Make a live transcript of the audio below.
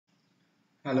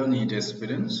Hello NEET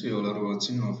aspirants, you all are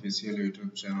watching official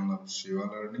YouTube channel of Shiva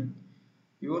Learning.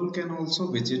 You all can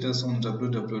also visit us on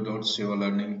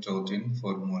www.shivalearning.in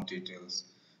for more details.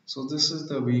 So this is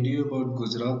the video about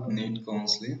Gujarat NEET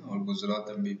Counselling or Gujarat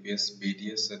MBBS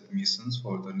BDS admissions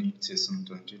for the NEET session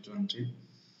 2020.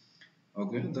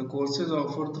 Okay, the courses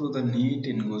offered through the NEET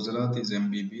in Gujarat is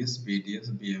MBBS, BDS,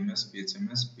 BMS,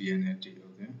 BHMS, PNAT.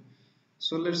 Okay.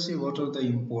 So let's see what are the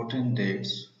important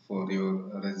dates for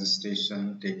your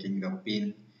registration, taking the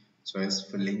PIN, choice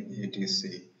filling,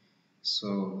 etc.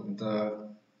 So the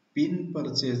PIN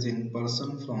purchase in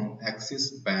person from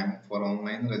Axis Bank for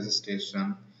online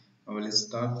registration will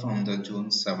start from the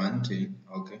June 17.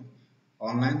 Okay.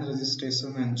 Online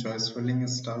registration and choice filling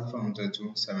start from the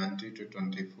June 17 to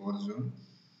 24 June.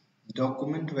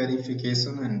 Document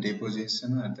verification and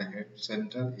deposition at the head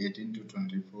center 18 to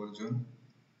 24 June.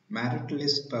 Merit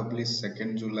list published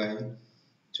 2nd July,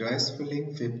 choice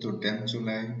filling 5th to 10th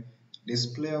July,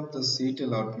 display of the seat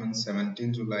allotment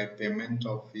 17 July, payment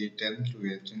of fee 10th to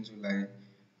 18 July,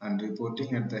 and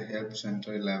reporting at the help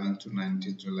center 11th to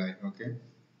 19th July. Okay.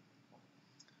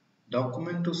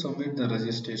 Document to submit the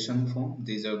registration form.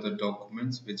 These are the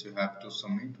documents which you have to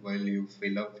submit while you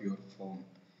fill up your form.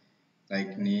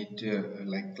 Like NEET,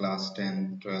 like class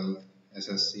 10, 12,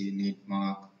 SSC, NEET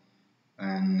mark,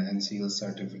 and NCL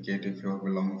certificate if you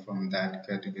belong from that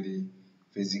category,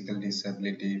 physical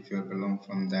disability if you belong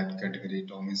from that category,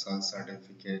 domicile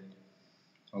certificate,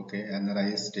 okay,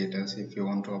 NRI status if you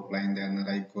want to apply in the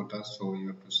NRI quota, so you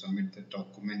have to submit the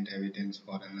document evidence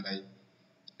for NRI,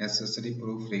 necessary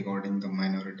proof regarding the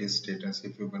minority status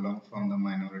if you belong from the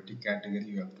minority category,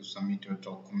 you have to submit your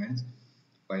documents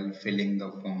while filling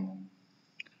the form.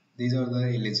 These are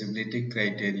the eligibility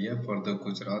criteria for the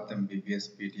Gujarat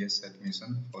MBBS BDS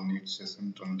admission for NEET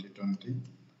session 2020.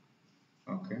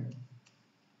 Okay.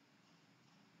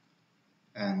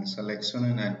 And selection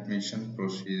and admission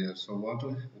procedure. So what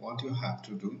you have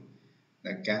to do?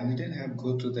 The candidate have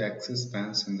go to the Axis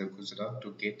Bank in the Gujarat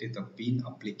to get the PIN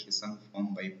application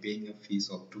form by paying a fees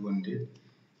of 200.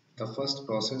 The first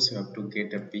process you have to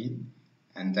get a PIN,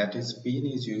 and that is PIN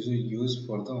is usually used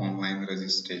for the online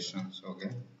registrations.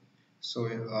 Okay. So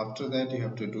after that you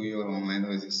have to do your online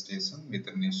registration with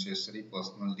the necessary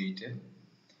personal detail,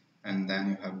 and then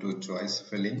you have to choice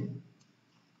filling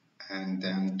and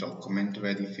then document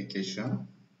verification.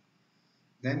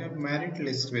 Then your merit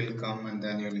list will come and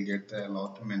then you will get the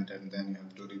allotment, and then you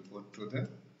have to report to the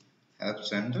help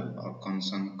center or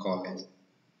concerned college.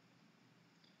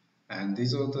 And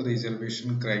these are the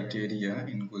reservation criteria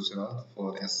in Gujarat.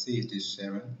 For SC it is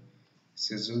 7,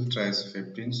 scheduled tribes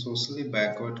 15, socially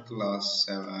backward class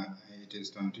 7, it is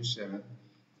 27,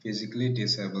 physically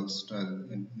disabled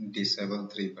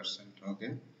 3%.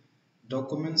 Okay.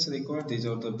 Documents required, these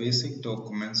are the basic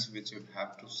documents which you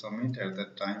have to submit at the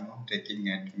time of taking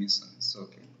admissions.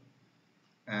 Okay.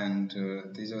 And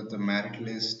these are the merit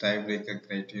list tiebreaker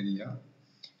criteria.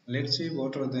 Let's see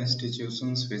what are the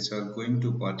institutions which are going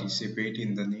to participate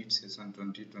in the NEET session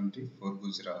 2020 for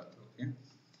Gujarat. Okay.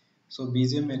 So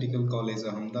BJ Medical College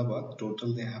Ahmedabad,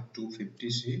 total they have 250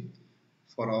 seats.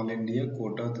 For all India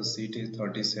quota the seat is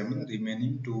 37,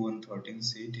 remaining 213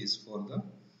 seat is for the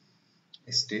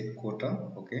state quota.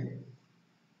 Okay.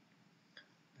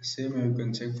 Same you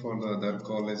can check for the other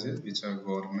colleges which are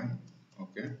government.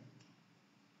 Okay.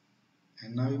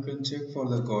 And now you can check for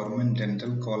the government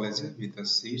dental colleges with the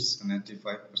seats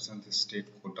 95% state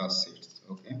quota seats.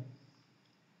 Okay.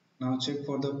 Now check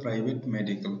for the private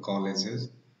medical colleges.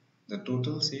 The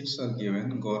total seats are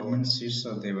given, government seats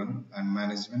are given, and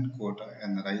management quota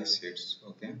and NRI seats.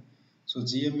 Okay. So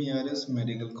GMERS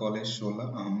Medical College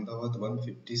Shola, Ahmedabad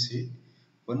 150 seat,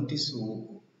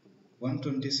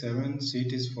 127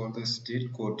 seat is for the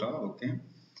state quota. Okay.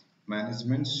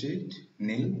 Management seat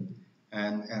nil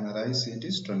and NRI seat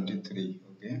is 23.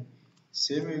 Okay.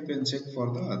 Same you can check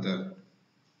for the other.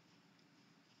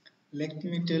 Let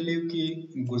me tell you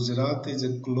that Gujarat is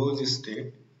a closed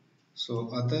state. So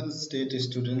other state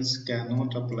students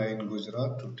cannot apply in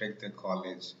Gujarat to take the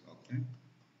college. Okay.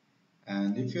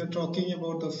 And if you are talking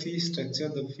about the fee structure,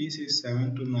 the fees is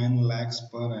 7 to 9 lakhs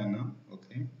per annum.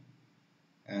 Okay.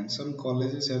 And some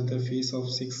colleges have the fees of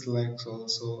 6 lakhs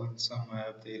also, and some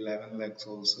have the 11 lakhs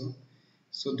also.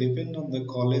 So depend on the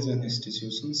college and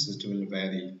institutions, it will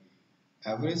vary.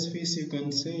 Average fees you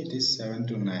can say it is 7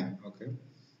 to 9. Okay.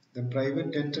 The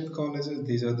private dental colleges,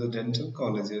 these are the dental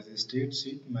colleges, state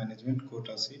seat, management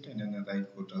quota seat and NRI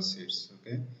quota seats.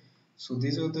 Okay. So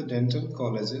these are the dental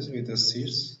colleges with the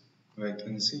seats,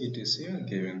 vacancy etc.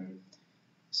 given.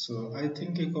 So I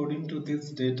think according to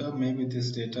this data, maybe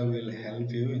this data will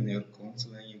help you in your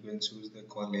counseling. You can choose the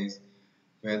college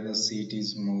where the seat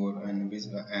is more and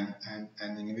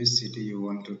in which city you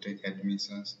want to take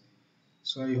admissions.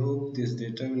 So I hope this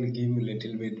data will give you a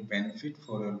little bit benefit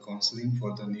for your counseling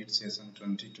for the NEET session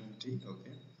 2020.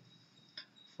 Okay.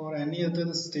 For any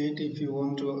other state, if you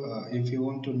want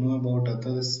to know about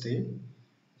other state,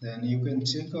 then you can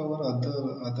check our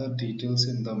other details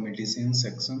in the medicine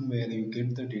section where you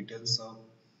get the details of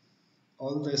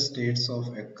all the states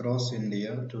of across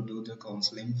India to do the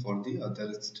counseling for the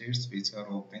other states which are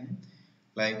open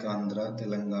like Andhra,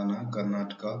 Telangana,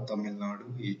 Karnataka,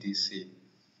 Tamilnadu, etc.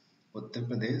 Uttar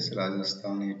Pradesh,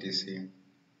 Rajasthan, etc.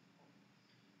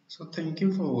 So thank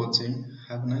you for watching.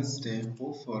 Have a nice day.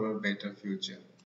 Hope for a better future.